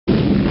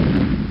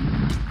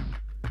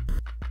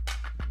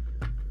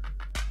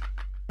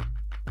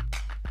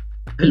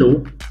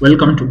Hello,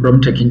 welcome to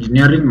Tech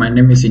Engineering. My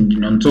name is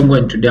Engineer Ntongo,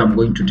 and today I'm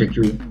going to take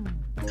you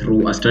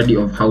through a study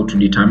of how to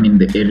determine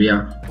the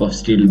area of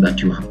steel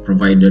that you have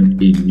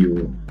provided in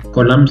your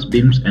columns,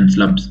 beams, and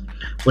slabs.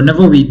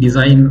 Whenever we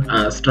design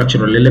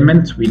structural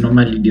elements, we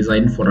normally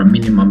design for a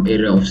minimum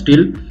area of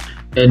steel,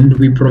 and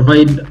we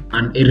provide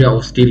an area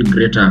of steel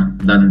greater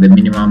than the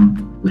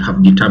minimum we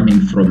have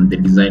determined from the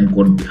design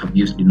code we have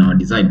used in our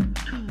design.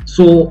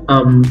 So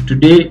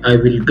today I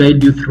will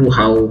guide you through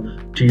how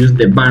to use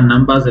the bar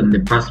numbers and the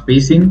bar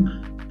spacing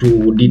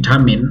to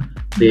determine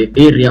the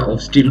area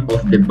of steel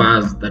of the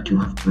bars that you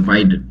have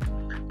provided.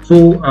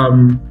 So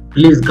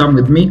please come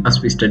with me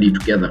as we study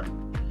together.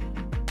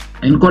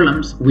 In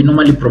columns, we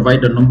normally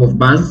provide a number of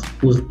bars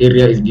whose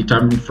area is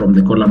determined from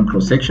the column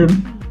cross section,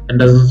 and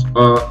as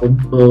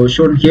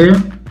shown here,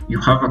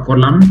 you have a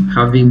column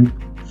having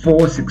 4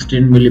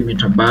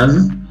 16mm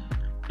bars,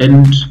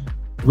 and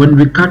when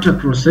we cut a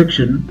cross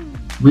section,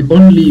 we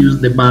only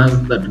use the bars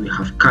that we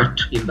have cut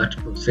in that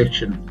cross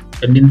section,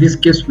 and in this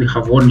case we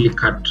have only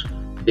cut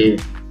the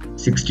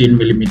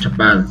 16mm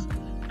bars.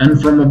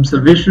 And from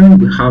observation,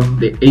 we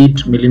have the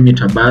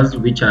 8mm bars,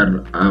 which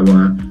are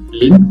our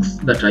links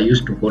that are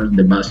used to hold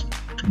the bars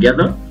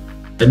together,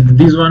 and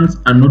these ones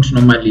are not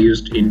normally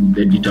used in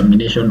the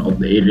determination of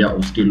the area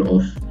of steel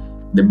of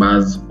the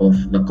bars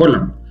of the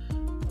column.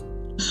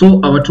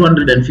 So our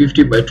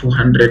 250 by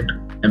 200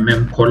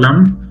 mm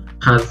column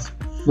has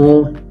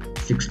 4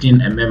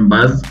 16mm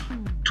bars,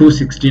 2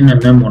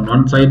 16mm on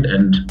one side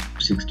and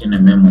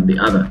 16mm on the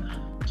other.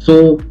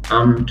 So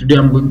today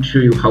I'm going to show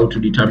you how to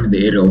determine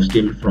the area of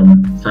steel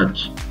from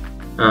such.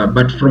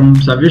 But from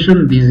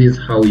observation, this is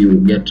how you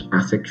get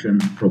a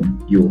section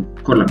from your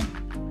column.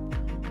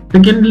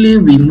 Secondly,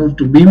 we move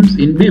to beams.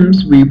 In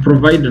beams, we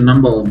provide a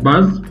number of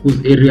bars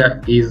whose area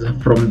is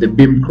from the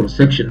beam cross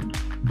section,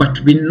 but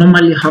we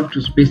normally have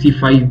to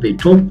specify the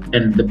top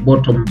and the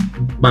bottom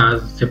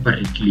bars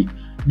separately.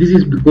 This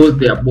is because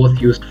they are both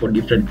used for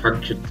different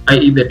functions,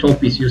 i.e. the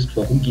top is used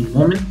for hooking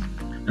moments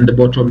and the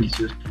bottom is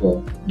used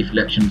for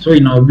deflection. So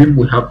in our beam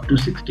we have 2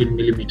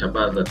 16mm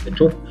bars at the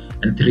top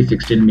and 3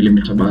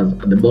 16mm bars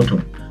at the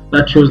bottom.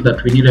 That shows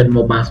that we needed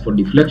more bars for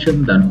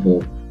deflection than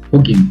for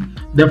hooking.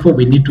 Therefore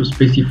we need to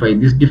specify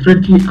this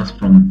differently as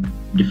from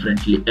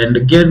differently. And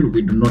again,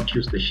 we do not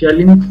use the shear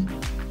links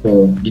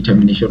for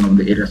determination of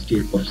the area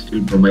of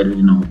steel provided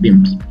in our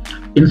beams.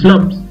 In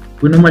slabs,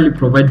 we normally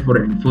provide for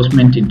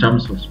reinforcement in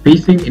terms of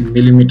spacing in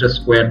millimeters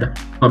squared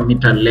per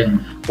meter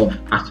length of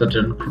a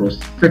certain cross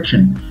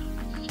section.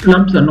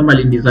 Slabs are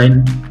normally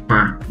designed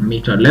per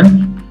meter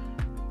length,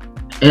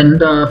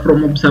 and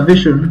from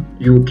observation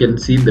you can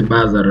see the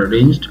bars are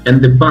arranged,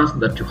 and the bars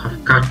that you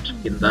have cut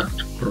in that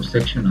cross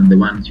section are the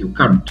ones you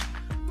count.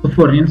 So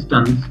for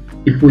instance,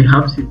 if we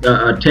have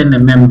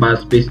 10mm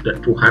bars spaced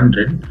at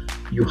 200,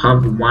 you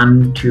have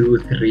 1 2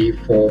 3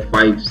 4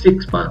 5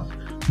 6 bars.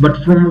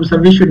 But from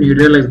observation, you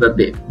realize that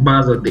the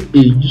bars at the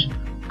edge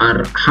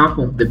are half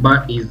of the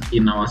bar is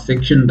in our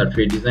section that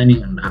we're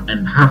designing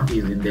and half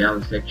is in the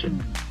other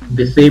section.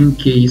 The same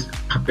case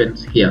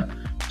happens here.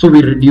 So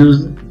we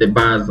reduce the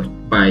bars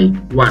by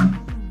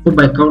 1. So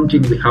by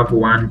counting, we have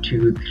 1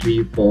 2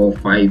 3 4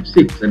 5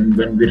 6, and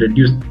when we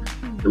reduce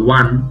the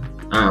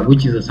 1,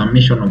 which is a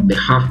summation of the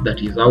half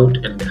that is out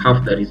and the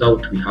half that is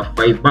out, we have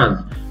 5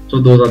 bars. So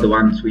those are the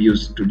ones we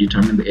use to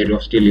determine the area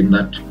of steel in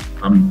that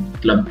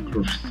slab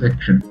cross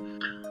section.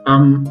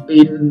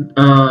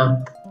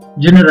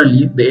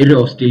 Generally, the area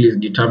of steel is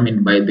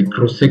determined by the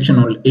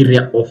cross-sectional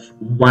area of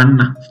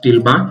one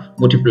steel bar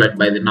multiplied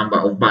by the number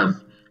of bars.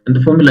 And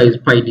the formula is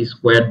pi d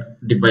squared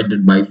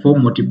divided by 4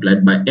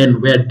 multiplied by n,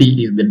 where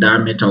d is the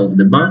diameter of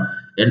the bar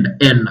and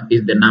n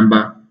is the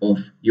number of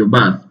your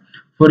bars.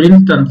 For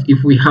instance,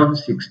 if we have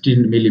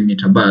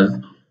 16mm bars,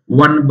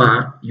 1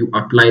 bar, you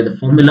apply the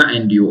formula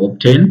and you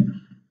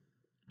obtain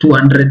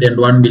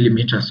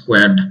 201mm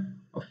squared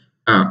of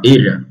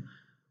area.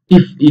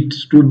 If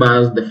it's 2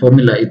 bars, the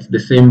formula it's the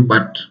same,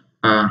 but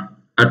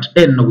at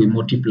n we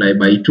multiply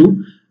by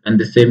 2, and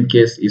the same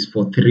case is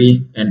for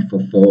 3 and for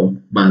 4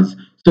 bars.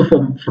 So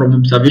from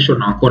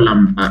observation, our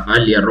column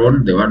earlier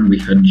on, the one we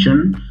had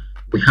shown,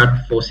 we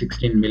had 4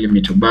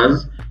 16mm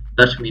bars.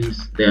 That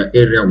means their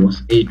area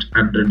was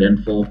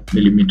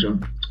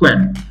 804mm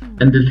squared,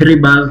 and the 3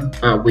 bars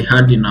we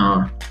had in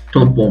our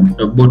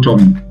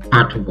bottom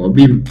part of our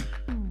beam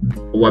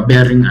were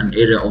bearing an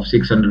area of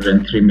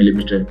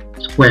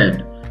 603mm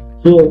squared.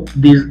 So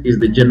this is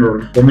the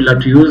general formula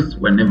to use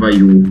whenever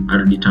you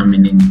are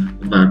determining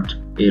that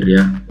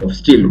area of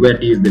steel, where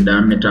D is the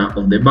diameter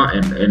of the bar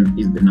and n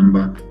is the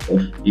number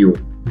of your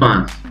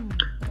bars.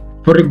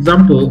 For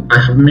example, I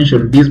have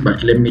mentioned this,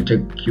 but let me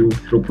take you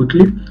through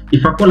quickly.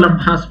 If a column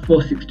has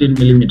 4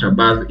 16mm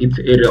bars, its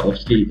area of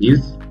steel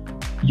is,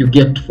 you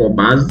get 4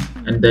 bars,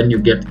 and then you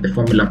get the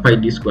formula pi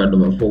d squared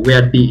over 4,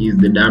 where d is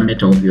the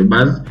diameter of your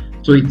bars.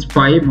 So it's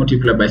pi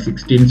multiplied by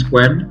 16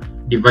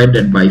 squared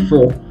divided by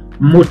 4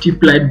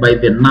 multiplied by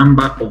the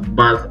number of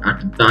bars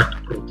at that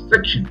cross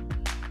section.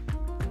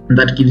 And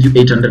that gives you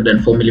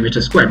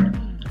 804mm squared.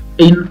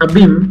 In a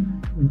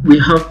beam, we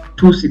have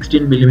two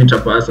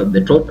 16mm bars at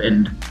the top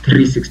and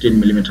three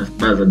 16mm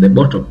bars at the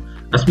bottom.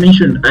 As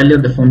mentioned earlier,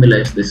 the formula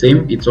is the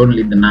same. It's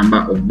only the number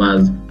of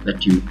bars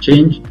that you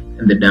change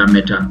and the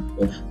diameter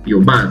of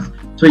your bars.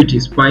 So it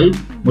is pi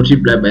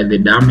multiplied by the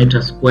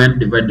diameter squared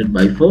divided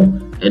by 4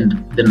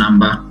 and the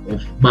number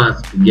of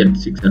bars to get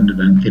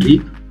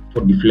 603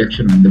 for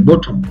deflection at the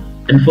bottom.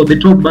 And for the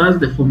top bars,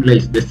 the formula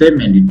is the same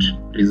and it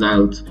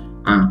results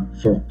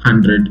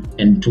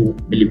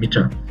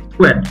 402mm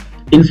squared.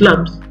 In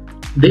slabs,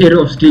 the area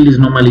of steel is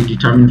normally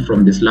determined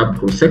from the slab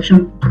cross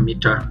section per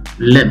meter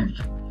length.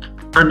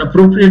 An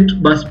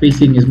appropriate bar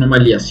spacing is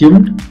normally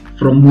assumed,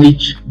 from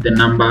which the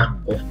number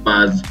of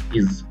bars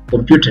is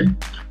computed.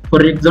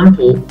 For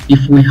example,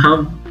 if we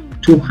have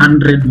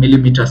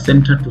 200mm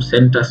center to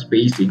center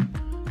spacing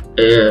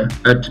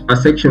at a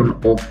section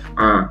of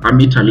a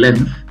meter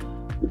length,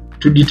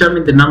 to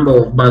determine the number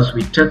of bars,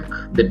 we take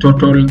the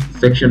total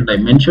section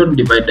dimension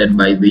divided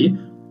by the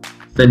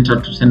center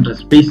to center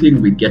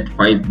spacing, we get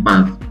 5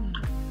 bars.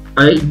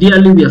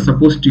 Ideally, we are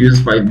supposed to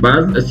use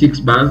 6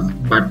 bars,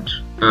 but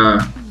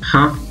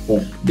half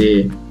of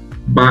the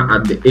bar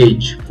at the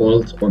edge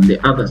falls on the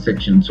other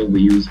section, so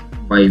we use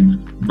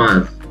 5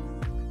 bars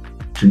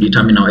to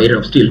determine our area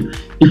of steel.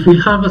 If we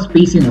have a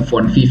spacing of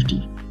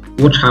 150,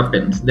 what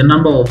happens? The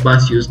number of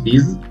bars used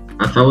is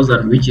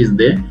 1000, which is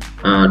the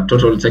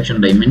total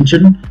section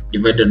dimension,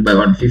 divided by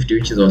 150,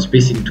 which is our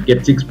spacing, to get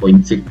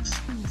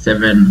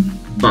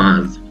 6.67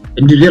 bars.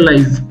 And you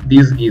realize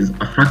this is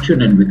a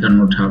fraction and we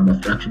cannot have a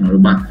fractional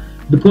bar.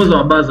 Because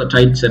our bars are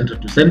tied center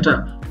to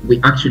center, we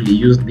actually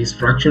use this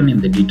fraction in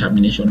the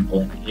determination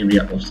of the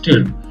area of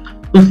steel.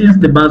 So since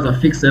the bars are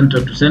fixed center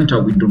to center,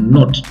 we do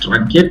not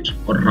truncate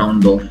or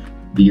round off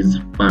these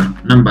bar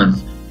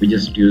numbers. We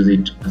just use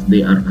it as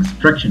they are, as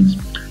fractions.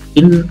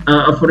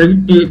 For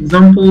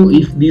example,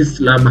 if this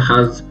slab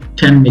has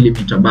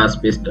 10mm bars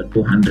spaced at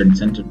 200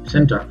 center to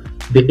center,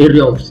 the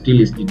area of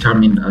steel is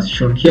determined as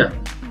shown here.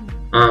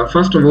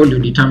 First of all, you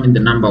determine the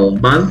number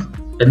of bars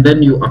and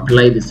then you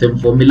apply the same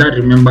formula.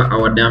 Remember,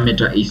 our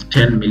diameter is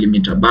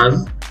 10mm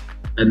bars,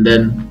 and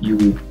then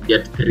you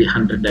get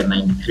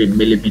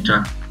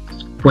 393mm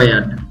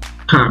squared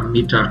per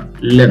meter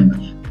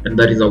length. And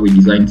that is how we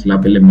design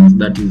slab elements,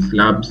 that is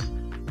slabs,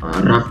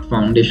 raft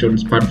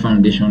foundations, pad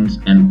foundations,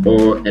 and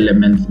all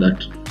elements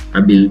that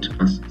are built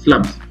as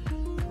slabs.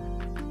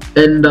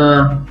 And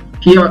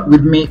here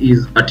with me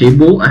is a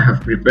table. I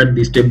have prepared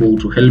this table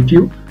to help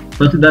you,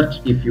 such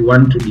that if you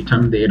want to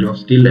determine the area of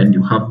steel and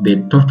you have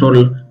the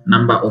total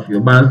number of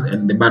your bars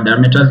and the bar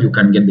diameters, you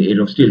can get the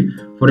area of steel.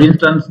 For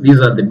instance,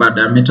 these are the bar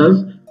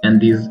diameters and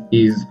this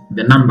is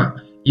the number.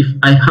 If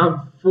I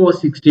have 4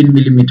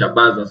 16mm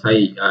bars as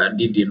I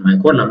did in my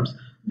columns,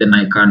 then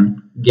I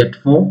can get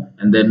 4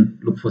 and then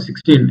look for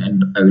 16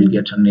 and I will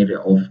get an area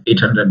of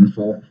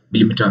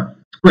 804mm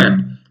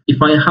squared.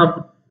 If I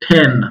have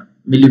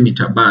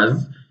 10mm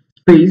bars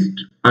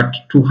spaced at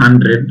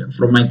 200,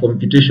 from my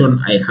computation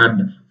I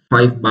had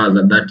 5 bars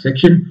at that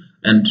section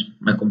and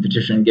my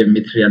computation gave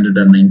me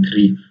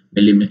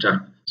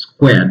 393mm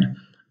squared.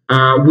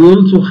 We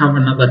also have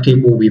another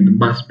table with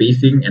bar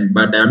spacing and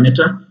bar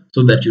diameter,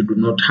 so that you do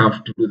not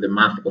have to do the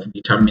math of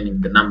determining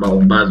the number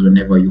of bars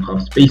whenever you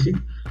have spacing.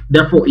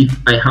 Therefore, if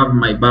I have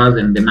my bars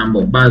and the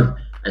number of bars,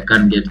 I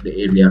can get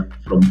the area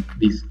from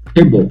this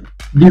table.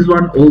 This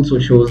one also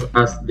shows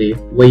us the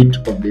weight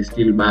of the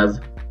steel bars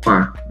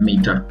per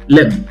meter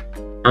length.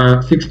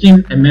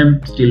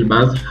 16mm steel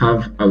bars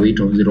have a weight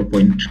of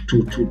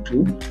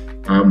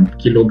 0.222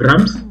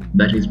 kilograms,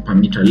 that is per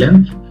meter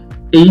length.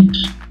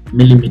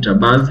 8mm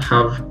bars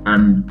have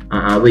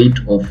a weight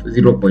of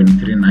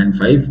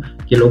 0.395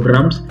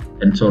 kilograms,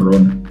 and so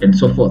on and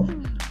so forth.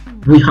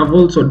 We have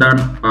also done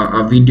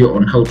a video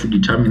on how to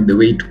determine the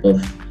weight of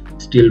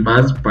steel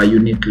bars per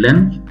unit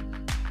length,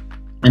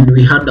 and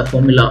we had a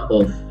formula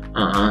of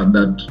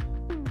that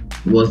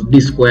was d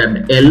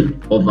squared L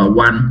over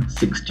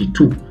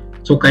 162.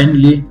 So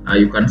kindly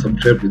you can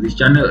subscribe to this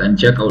channel and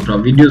check out our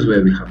videos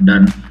where we have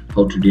done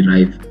how to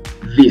derive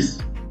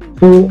this.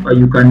 So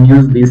you can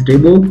use this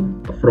table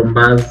from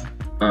bars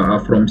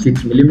from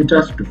 6mm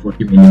to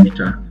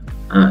 40mm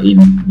in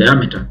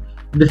diameter.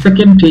 The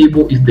second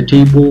table is the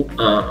table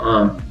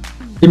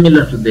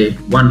similar to the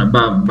one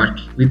above, but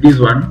with this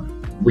one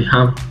we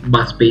have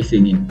bar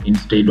spacing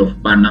instead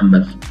of bar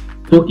numbers.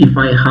 So if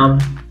I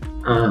have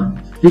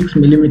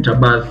 6mm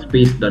bars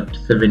spaced at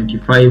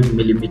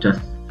 75mm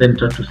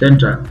center to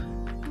center,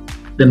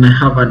 then I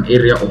have an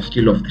area of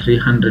steel of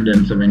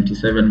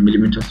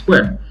 377mm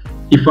squared.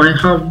 If I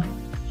have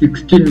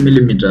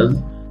 16mm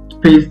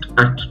spaced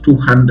at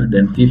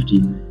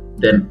 250,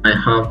 then I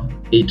have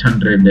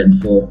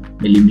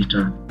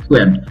 804mm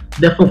squared.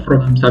 Therefore,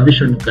 from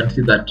observation, you can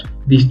see that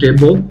this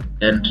table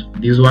and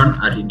this one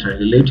are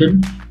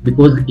interrelated,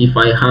 because if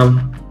I have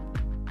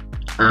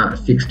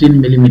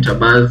 16mm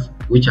bars,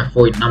 which are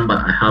 4 in number,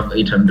 I have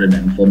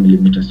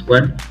 804mm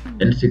squared,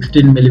 and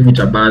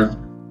 16mm bars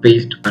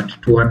spaced at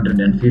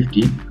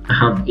 250, I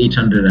have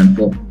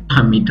 804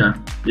 per meter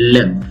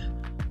length.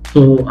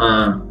 So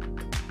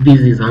this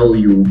is how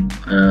you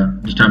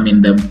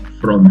determine them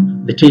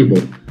from the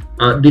table.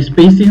 The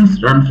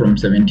spacings run from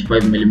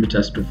 75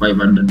 millimeters to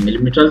 500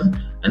 millimeters,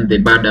 and the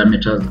bar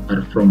diameters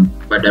are from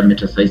bar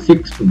diameter size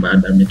 6 to bar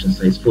diameter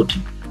size 40.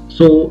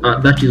 So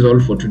that is all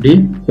for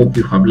today. Hope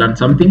you have learned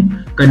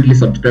something. Kindly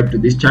subscribe to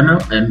this channel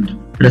and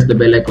press the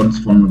bell icons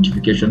for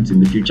notifications in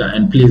the future,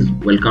 and please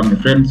welcome your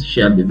friends,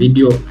 share the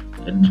video,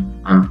 and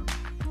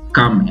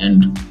come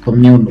and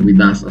commune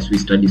with us as we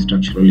study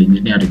structural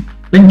engineering.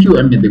 Thank you,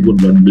 and may the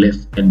good Lord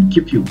bless and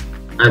keep you.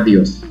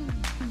 Adios.